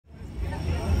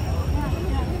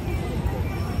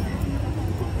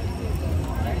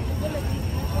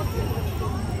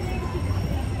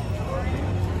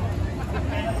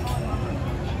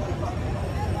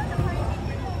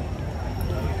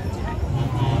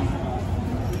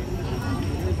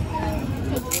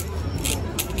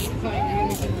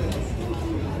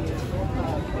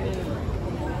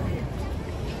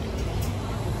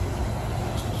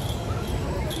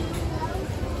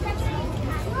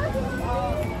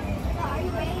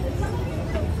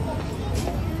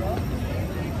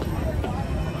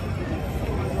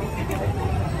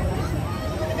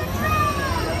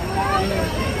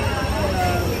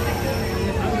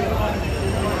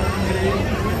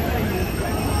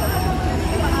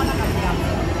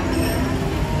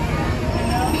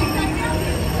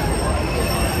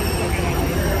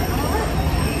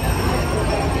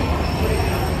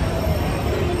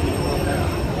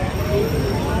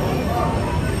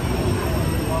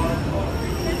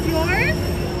yours?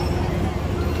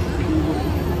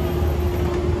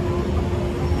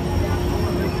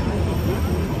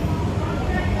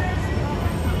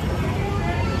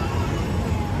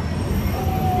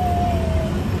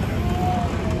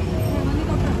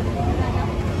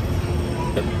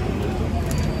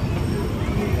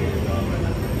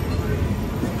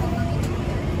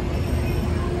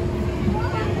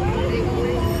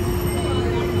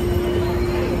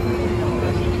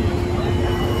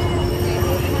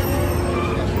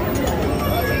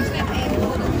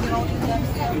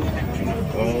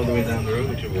 All the way down the road,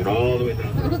 make sure we're all the way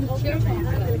down the road.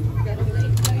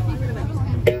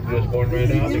 Just going right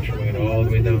now, make sure we're going all the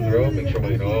way down the road, make sure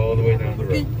we're going all the way down the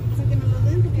road.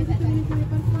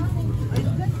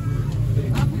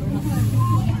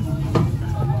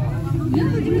 Yeah,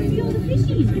 we're gonna see all the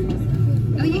fishies.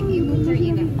 Oh, yeah, you will for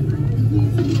you.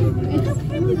 It's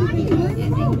okay, we got you. Yeah,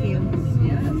 thank you.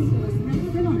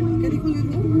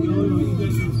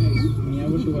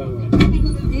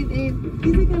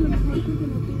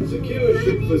 Secure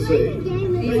ship for safe.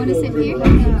 You want to sit here? You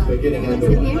want to sit here? Yeah,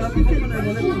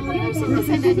 sit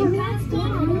beside Daddy. You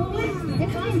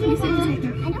sit beside her.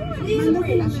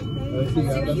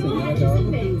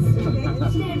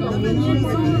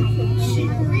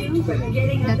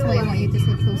 That's why I want you to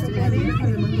sit close to Daddy.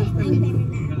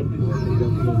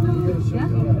 Yeah?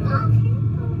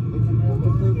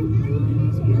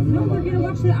 No, we're gonna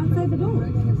watch it outside the boat.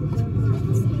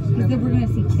 Because then we're gonna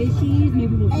see fishies,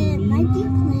 maybe we'll see might be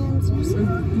clams or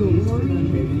something.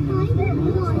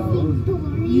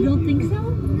 You don't think so? No,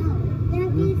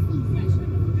 there'll be a fish.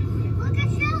 Look, a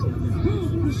shell!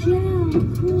 A shell!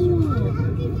 Cool. I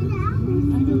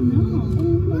don't know.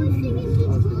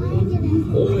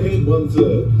 All ahead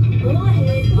 1/3. All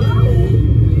ahead,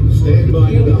 1/3. Stand by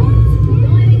your belt.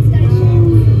 Diving station.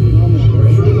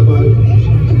 Pressure in the boat.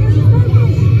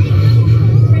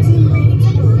 Pressing landing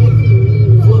spot.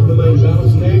 Flood the main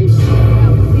ballast tanks.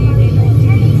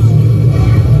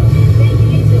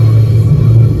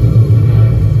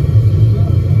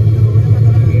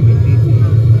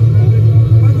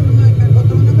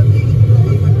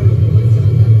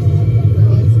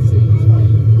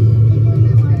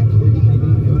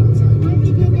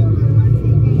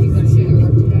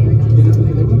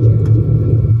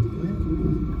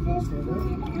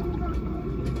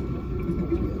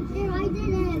 Here, I did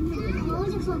it.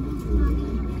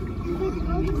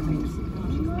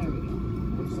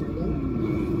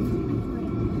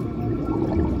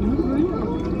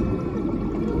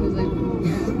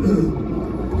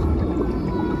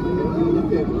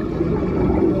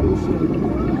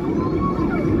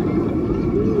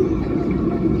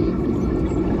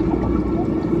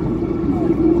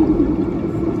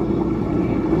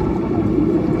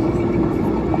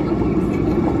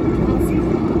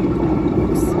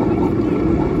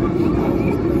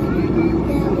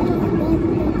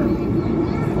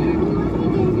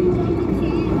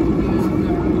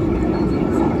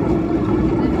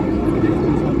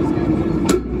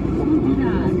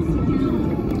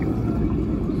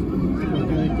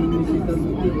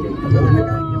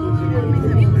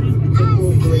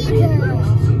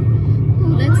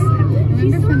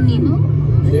 Remember from Nemo?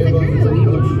 That's the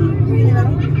girl.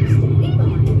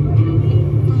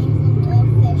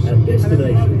 Our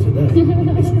destination today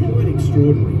is quite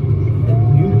extraordinary. A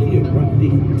newly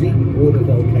erupting deep water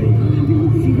volcano.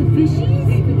 See the fishies?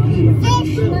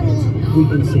 We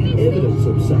can see evidence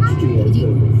of such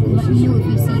geothermal forces. You know if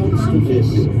you see one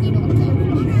fish, you know what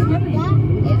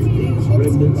These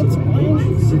remnants of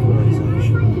ancient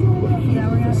civilization were here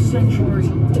for centuries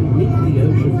beneath the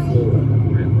ocean floor.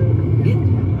 It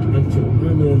until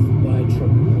unearthed by a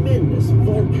tremendous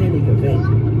volcanic event.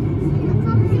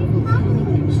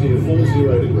 Steer 40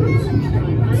 degrees.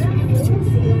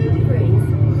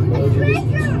 Larger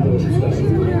distance from the station.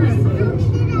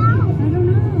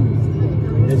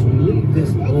 As we leave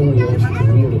this long-lost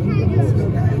community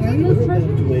behind, we're about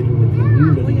to enter a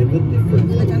community of a different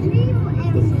kind,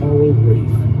 the coral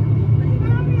reef.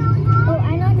 Oh,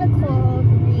 I know the coral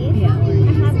reef. Yeah, I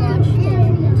have watched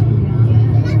it.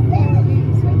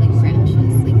 like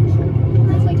branches,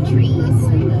 like trees.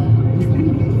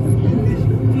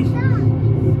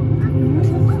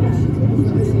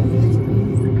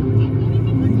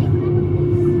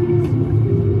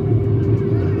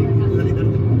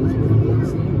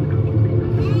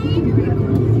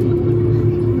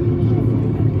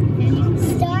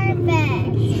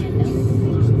 Starfish.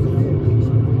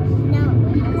 No,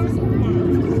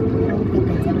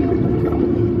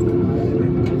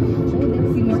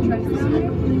 See more trucks down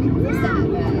there?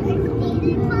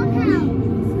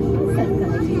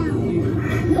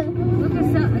 Look, a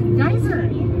geyser.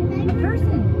 A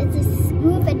person. it's It's a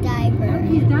scuba diver.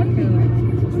 He's diving.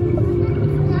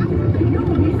 No,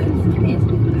 he's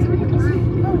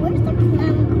swimming. Oh, where's the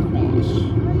clownfish?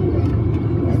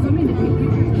 Swimming to take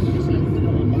pictures of fishies.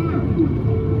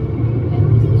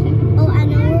 Oh, I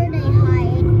know where they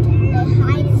hide. They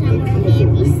hide somewhere near The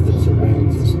reef that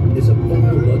surrounds us is a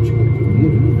biological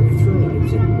community that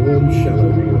thrives in warm, shallow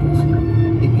waters.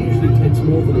 It usually takes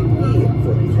more than a year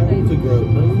for a coral to grow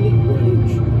only 1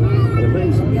 inch. An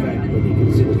amazing fact when you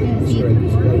consider that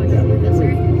Australia's Great Barrier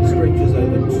Reef stretches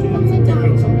over 2,000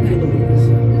 kilometres.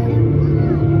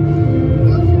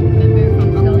 Remember from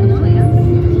Golden Plants?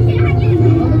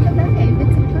 Oh, look at that.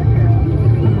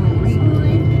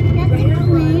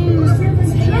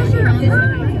 It's a treasure. That's a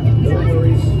clown. No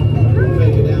worries,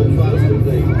 take it down fast and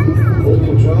deep. All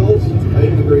controls,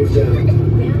 8 degrees down.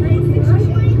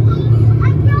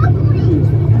 I'm broccoli.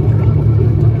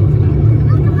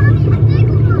 Look, Mommy, a big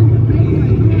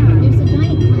one. There's a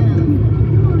giant clown.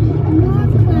 More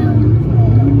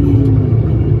clownfish.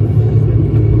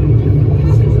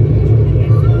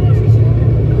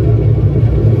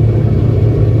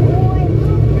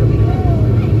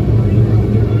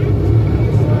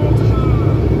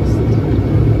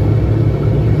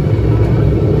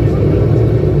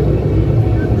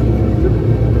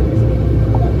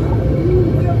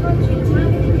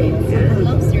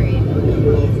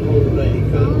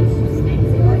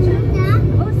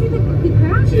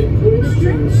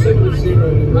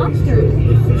 Lobsters.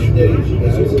 The fish dish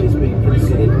has always been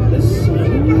considered a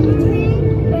silent predator.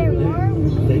 Where are we?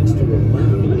 Thanks to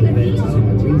remarkable advances in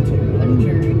marine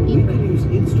technology, we can use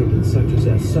instruments such as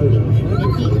our sonar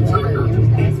hydrophones to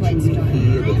actually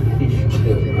hear the fish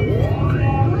call.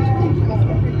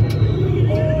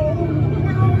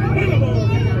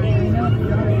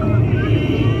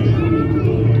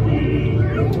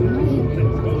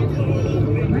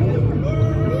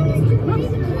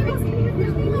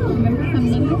 Remember from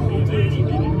Nemo? There's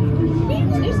Nemo.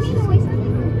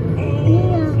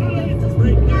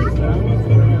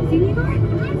 See Nemo?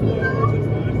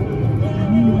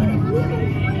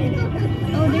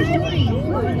 Oh, there's Dory.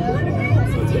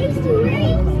 Tasty,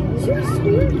 right? So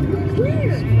sweet.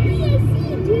 Where?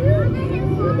 See, dude.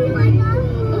 We'll be like,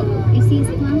 oh. You see his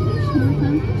clownfish? More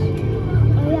clownfish?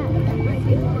 Oh, yeah. That might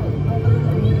be more.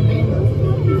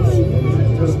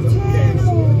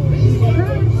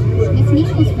 It's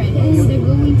Nemo's friend. Oh, they're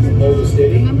going to. Hold it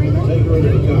steady. Remember that? Take her into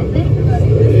the cockpit.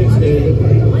 Steady.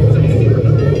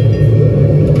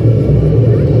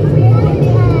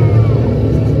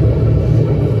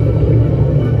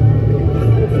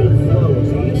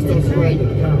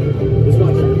 It's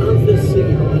like an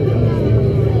undersea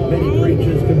hideout. Many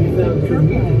creatures can be found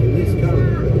commuting in this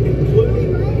current,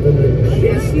 including the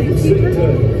majestic sea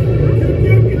turtle.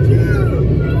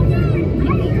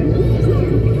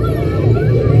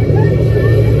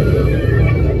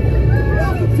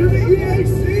 Welcome to the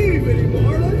EAC, Vinnie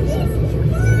Marlin.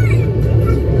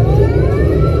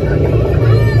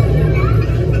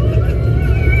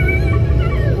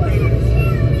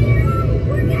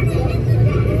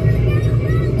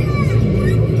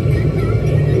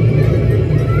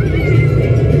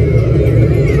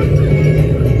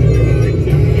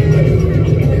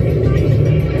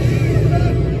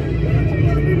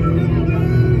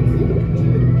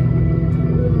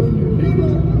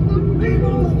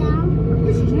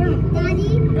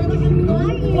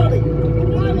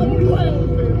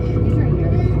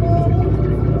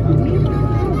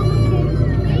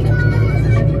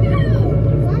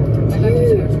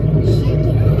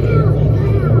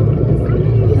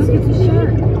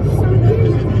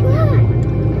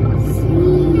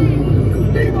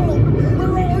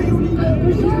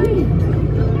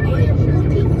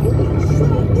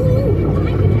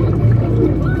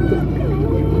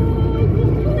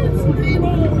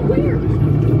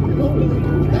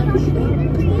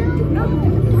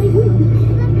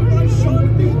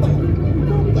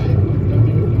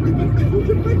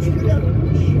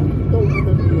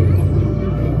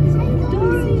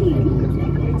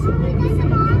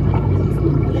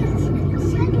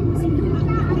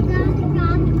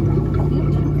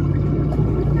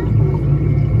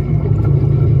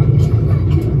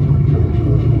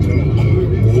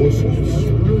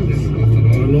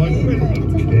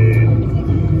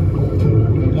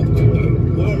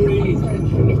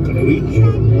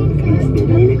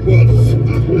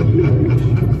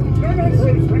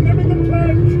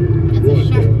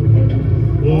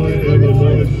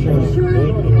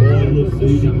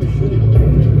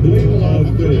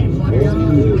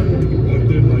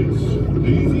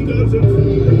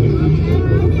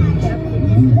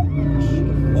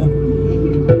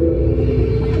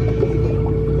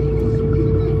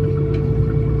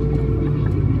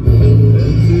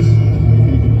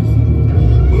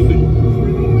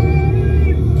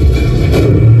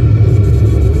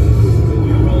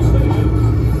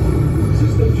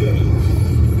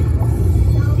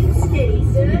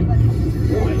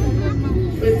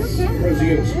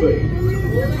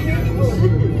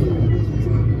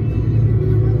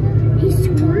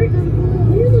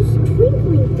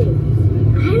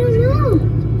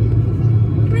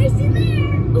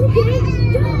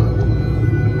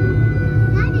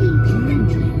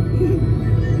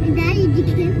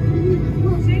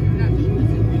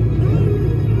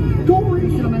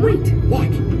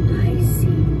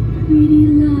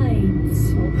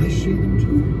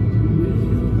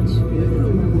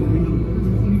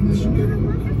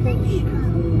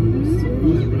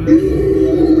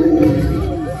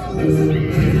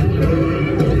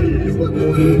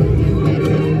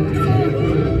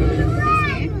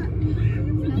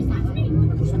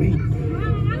 me.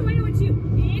 How do I know it's you?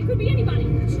 It could be anybody.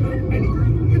 It's not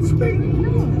anything. It's me.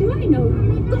 Do I know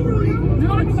you? Dory.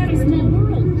 Talk about a small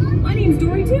world. My name's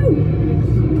Dory too.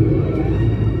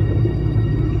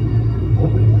 Oh,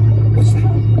 what's that?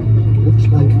 It looks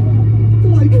like...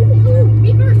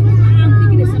 Me first. I'm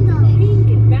thinking of something pink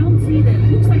and bouncy that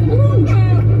looks like a balloon.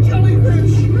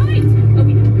 Jellyfish. Right.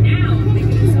 Okay, now I'm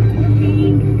thinking of something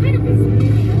pink, kind of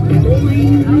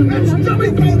rolling. It's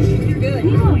jellyfish. You're good.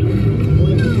 And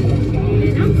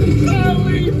I'm thinking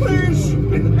Jellyfish.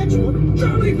 And the next one,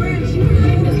 jellyfish.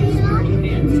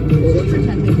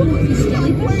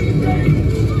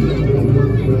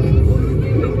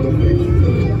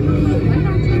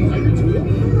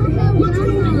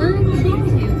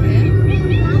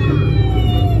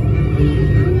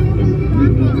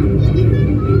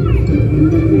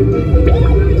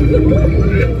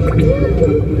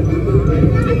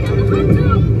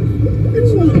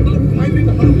 It's not about finding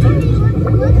the hot tub.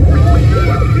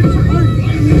 It's about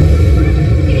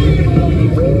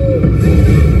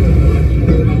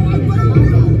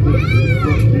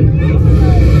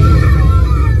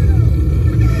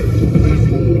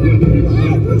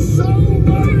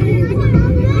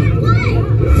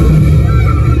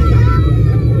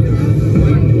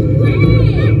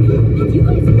you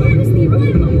guys honestly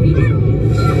right about me.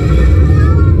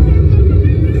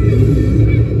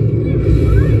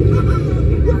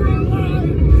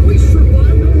 we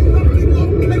survived a rocky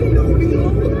volcano,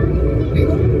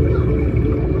 Nemo.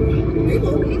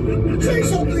 Nemo, say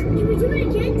something. Can we do it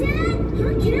again, Dad?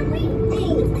 Huh? Can we?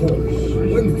 Oh, of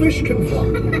course. When fish can fly.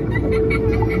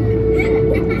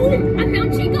 Oh, I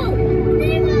found Chico.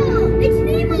 Nemo! It's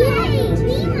Nemo! Yay! It's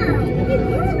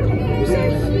Nemo! You're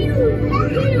so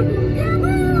huge! Come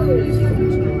on!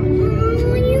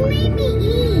 Oh, you made me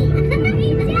eat!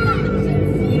 Dad, you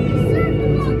should see the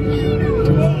surf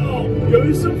volcano! Oh, give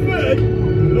me some fish.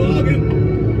 Noggin.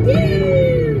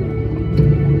 Dude!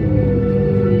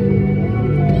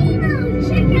 Nemo,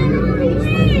 check out all the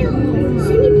whales!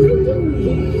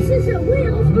 This is a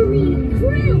whale for eating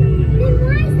krill. Then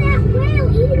why is that whale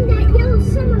eating that yellow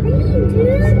submarine,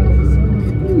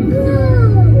 dude?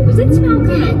 Whoa! Does it smell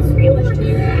good? That's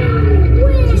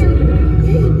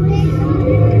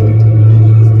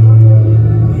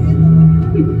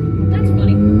That's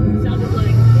funny. Sounded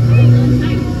like, hey,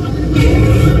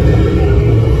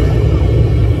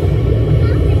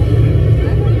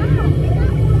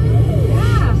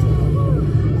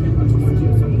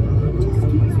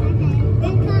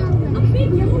 a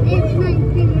big yellow It's my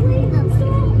favorite of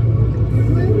all. What's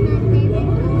my favorite?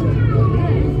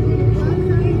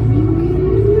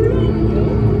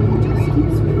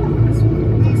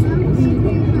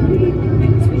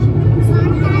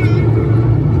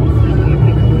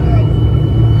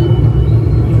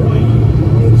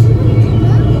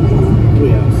 We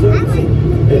have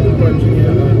servicing and approaching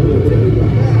our home.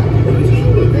 It is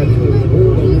surely natural that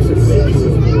all of this affairs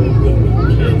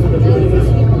and to the believers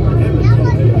and the content.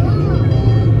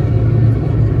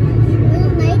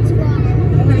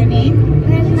 What do you mean?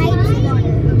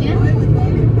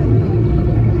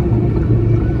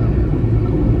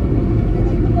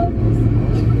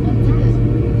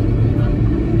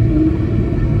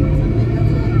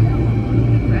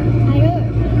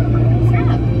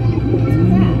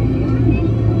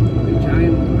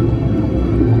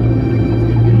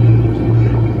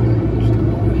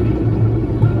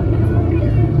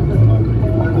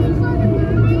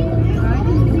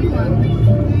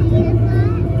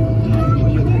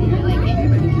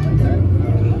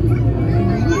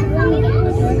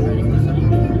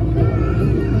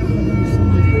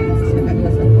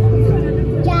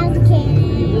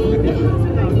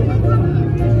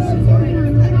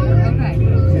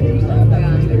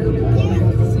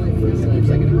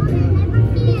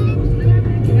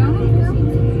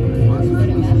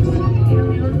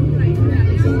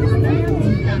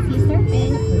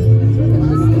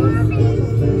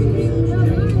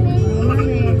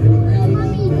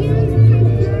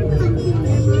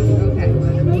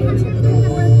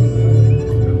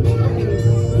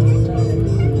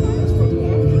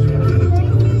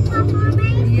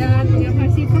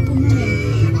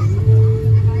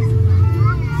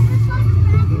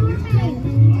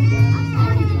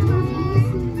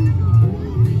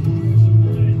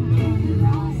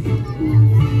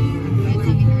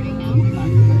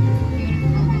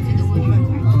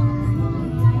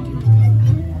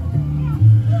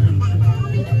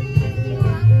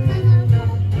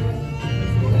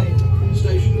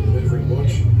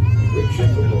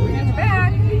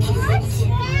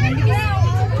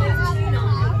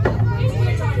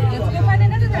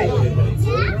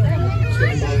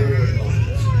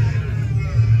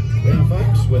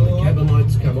 When the cabin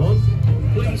lights come on,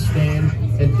 please stand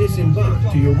and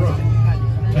disembark to your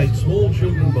right. Take small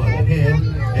children by the hand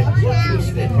and watch your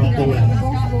step up the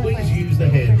ladder. Please use the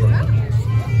handrail.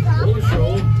 All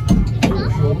ashore,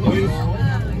 please.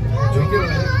 Check it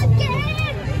out.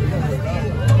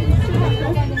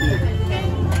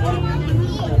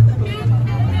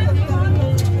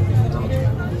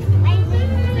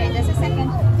 Okay, just a second.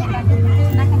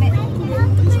 Back a bit.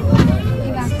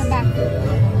 Iba, come back.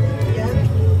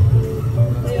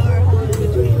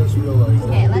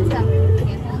 Okay, let's go.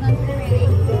 Okay, hold on to the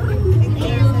railing.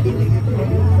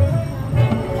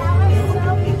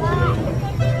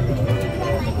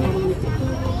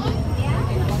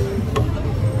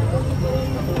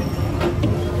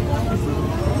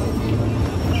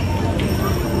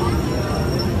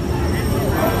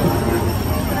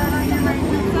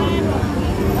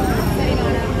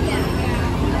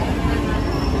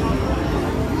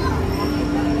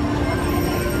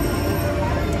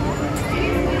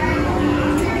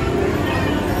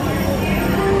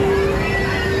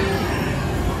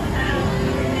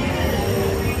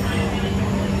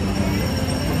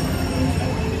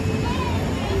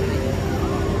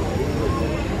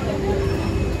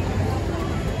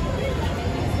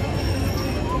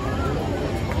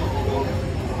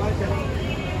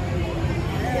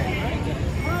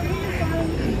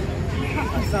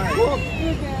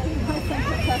 You're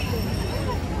good.